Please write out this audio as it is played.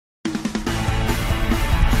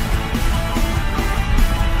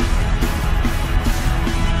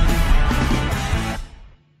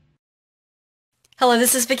Hello,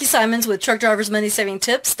 this is Vicki Simons with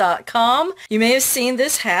TruckDriversMoneySavingTips.com. You may have seen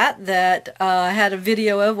this hat that I had a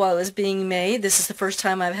video of while it was being made. This is the first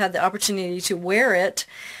time I've had the opportunity to wear it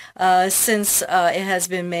since it has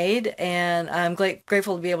been made, and I'm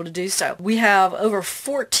grateful to be able to do so. We have over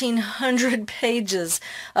 1,400 pages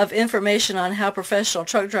of information on how professional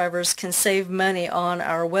truck drivers can save money on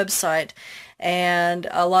our website. And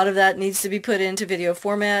a lot of that needs to be put into video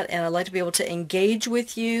format, and I'd like to be able to engage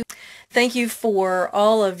with you. Thank you for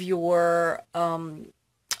all of your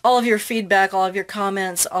feedback, all of your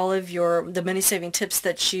comments, all of the money saving tips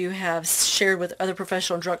that you have shared with other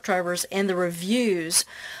professional truck drivers, and the reviews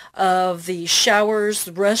of the showers,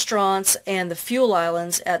 the restaurants, and the fuel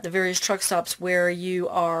islands at the various truck stops where you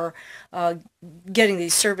are getting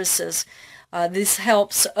these services. This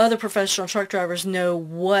helps other professional truck drivers know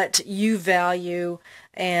what you value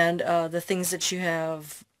and the things that you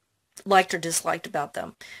have liked or disliked about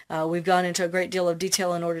them. We've gone into a great deal of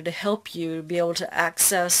detail in order to help you be able to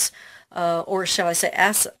access, or shall I say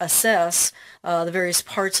assess, the various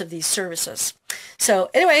parts of these services. So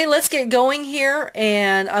anyway, let's get going here,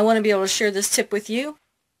 and I want to be able to share this tip with you.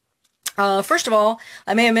 First of all,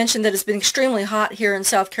 I may have mentioned that it's been extremely hot here in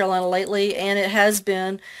South Carolina lately, and it has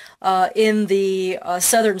been in the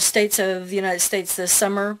southern states of the United States this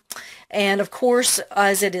summer. And of course,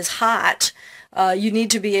 as it is hot, you need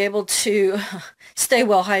to be able to stay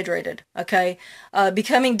well hydrated, okay?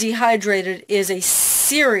 Becoming dehydrated is a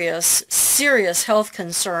serious health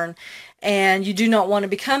concern, and you do not want to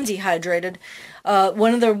become dehydrated.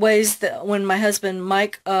 One of the ways that when my husband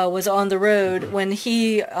Mike was on the road, when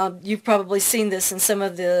he, you've probably seen this in some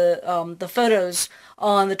of the photos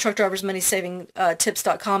on the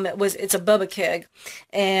TruckDriversMoneySavingTips.com, it's a Bubba keg,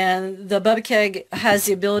 and the Bubba keg has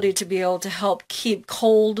the ability to be able to help keep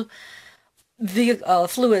cold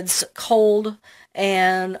fluids cold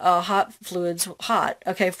and hot fluids hot,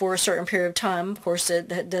 okay, for a certain period of time. Of course,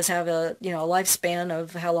 it does have a lifespan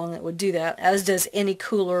of how long it would do that, as does any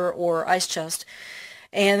cooler or ice chest.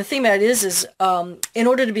 And the thing about it is in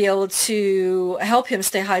order to be able to help him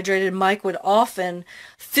stay hydrated, Mike would often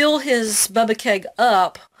fill his Bubba keg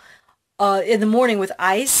up in the morning with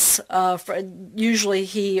ice.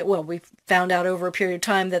 Usually we found out over a period of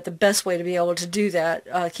time that the best way to be able to do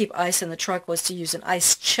that, keep ice in the truck, was to use an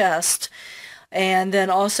ice chest, and then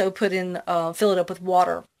also fill it up with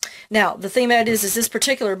water. Now, the thing about it is this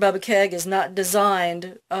particular Bubba keg is not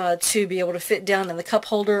designed to be able to fit down in the cup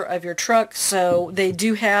holder of your truck, so they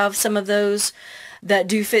do have some of those that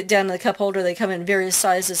do fit down in the cup holder. They come in various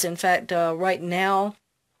sizes. In fact, right now,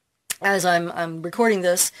 as I'm recording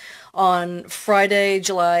this, on Friday,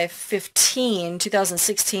 July 15,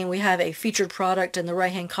 2016, we have a featured product in the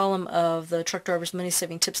right-hand column of the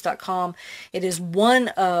TruckDriversMoneySavingTips.com. It is one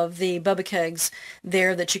of the Bubba kegs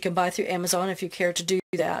there that you can buy through Amazon if you care to do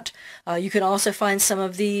that. You can also find some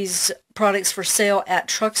of these products for sale at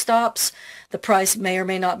truck stops. The price may or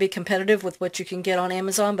may not be competitive with what you can get on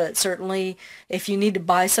Amazon, but certainly if you need to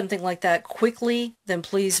buy something like that quickly, then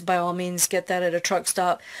please, by all means, get that at a truck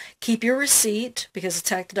stop. Keep your receipt, because it's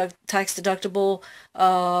tax deductible.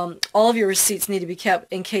 All of your receipts need to be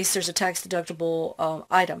kept in case there's a tax deductible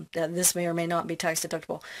item. This may or may not be tax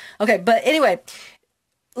deductible. Okay, but anyway,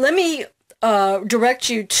 let me direct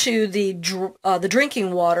you to the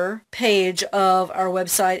drinking water page of our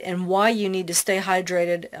website and why you need to stay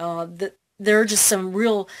hydrated. There are just some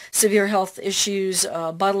real severe health issues,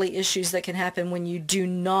 bodily issues that can happen when you do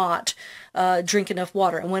not drink enough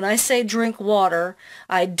water. And when I say drink water,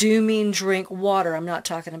 I do mean drink water. I'm not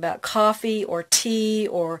talking about coffee or tea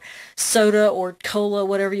or soda or cola,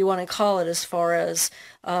 whatever you want to call it, as far as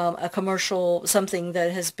a commercial, something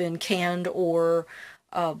that has been canned or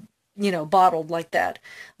bottled like that.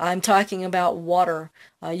 I'm talking about water.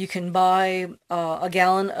 You can buy a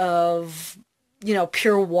gallon of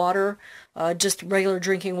pure water, just regular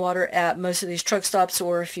drinking water at most of these truck stops,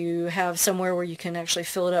 or if you have somewhere where you can actually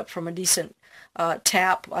fill it up from a decent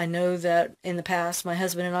tap. I know that in the past, my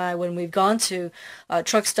husband and I, when we've gone to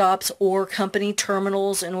truck stops or company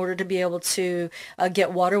terminals in order to be able to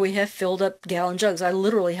get water, we have filled up gallon jugs. I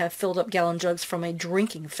literally have filled up gallon jugs from a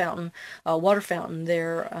drinking fountain, water fountain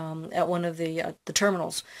there at one of the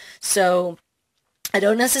terminals. So I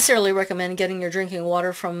don't necessarily recommend getting your drinking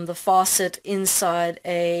water from the faucet inside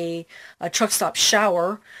a truck stop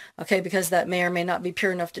shower, okay, because that may or may not be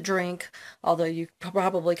pure enough to drink, although you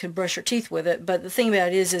probably could brush your teeth with it. But the thing about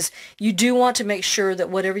it is you do want to make sure that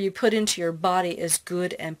whatever you put into your body is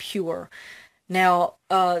good and pure. Now,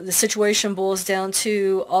 the situation boils down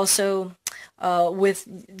to also with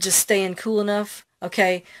just staying cool enough.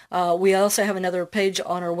 Okay, we also have another page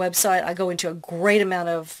on our website. I go into a great amount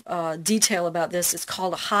of detail about this. It's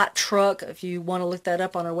called a hot truck. If you want to look that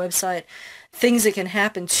up on our website, things that can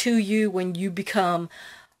happen to you when you become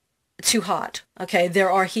too hot. Okay,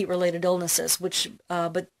 there are heat-related illnesses,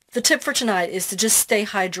 but the tip for tonight is to just stay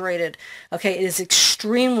hydrated. Okay, it is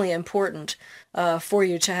extremely important for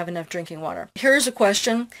you to have enough drinking water. Here's a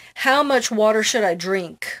question: how much water should I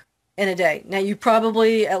drink in a day? Now, you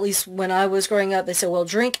probably, at least when I was growing up, they said, well,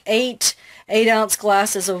 drink 8-ounce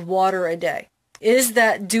glasses of water a day. Is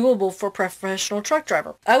that doable for a professional truck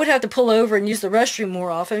driver? I would have to pull over and use the restroom more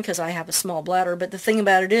often because I have a small bladder, but the thing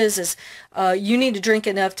about it is you need to drink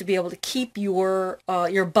enough to be able to keep your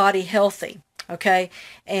body healthy. Okay,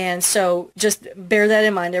 and so just bear that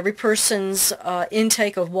in mind. Every person's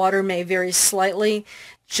intake of water may vary slightly.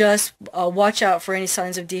 Just watch out for any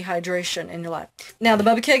signs of dehydration in your life. Now, the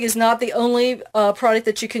Bubba Keg is not the only product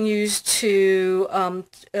that you can use to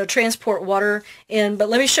transport water in, but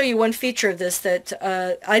let me show you one feature of this that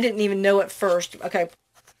I didn't even know at first. Okay,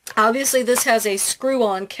 obviously this has a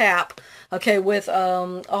screw-on cap, okay, with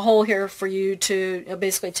a hole here for you to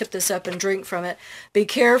basically tip this up and drink from it. Be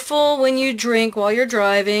careful when you drink while you're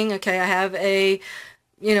driving. Okay, I have a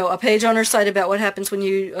page on our site about what happens when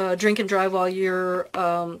you drink and drive while you're,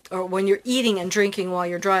 or when you're eating and drinking while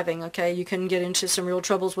you're driving. Okay, you can get into some real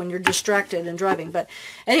troubles when you're distracted and driving. But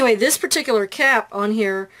anyway, this particular cap on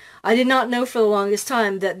here, I did not know for the longest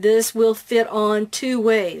time that this will fit on 2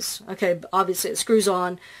 ways. Okay, obviously it screws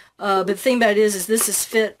on, but the thing about it is this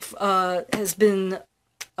has been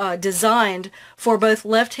designed for both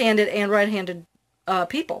left-handed and right-handed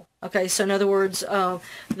people. Okay, so in other words,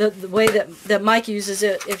 the way that Mike uses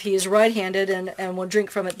it, if he is right-handed and will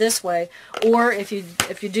drink from it this way, or if you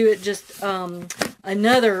do it just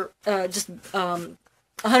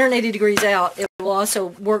 180 degrees out, it will also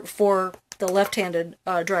work for the left-handed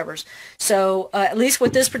drivers. So at least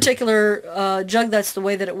with this particular jug, that's the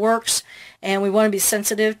way that it works, and we want to be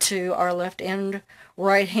sensitive to our left and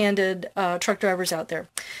right-handed truck drivers out there.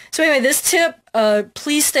 So anyway, this tip,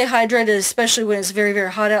 please stay hydrated, especially when it's very,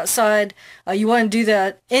 very hot outside. You want to do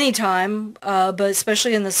that anytime, but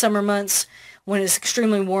especially in the summer months when it's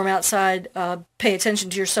extremely warm outside. Pay attention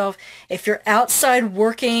to yourself. If you're outside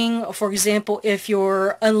working, for example, if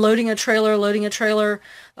you're unloading a trailer, loading a trailer,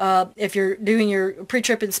 if you're doing your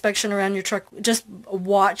pre-trip inspection around your truck, just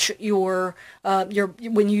watch your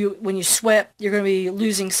when you sweat, you're going to be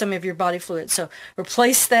losing some of your body fluid. So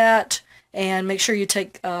replace that and make sure you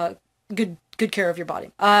take good care of your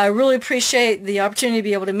body. I really appreciate the opportunity to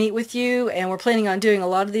be able to meet with you, and we're planning on doing a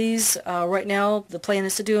lot of these right now. The plan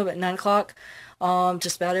is to do them at 9 o'clock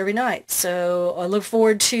just about every night. So I look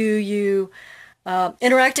forward to you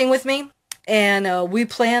interacting with me, and we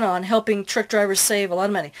plan on helping truck drivers save a lot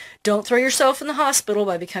of money. Don't throw yourself in the hospital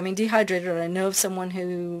by becoming dehydrated. I know of someone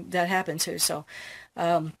who that happened to, so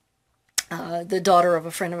the daughter of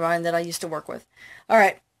a friend of mine that I used to work with. All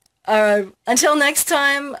right. Until next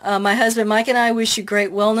time, my husband Mike and I wish you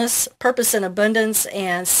great wellness, purpose, and abundance,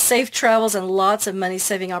 and safe travels and lots of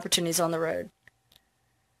money-saving opportunities on the road.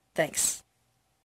 Thanks.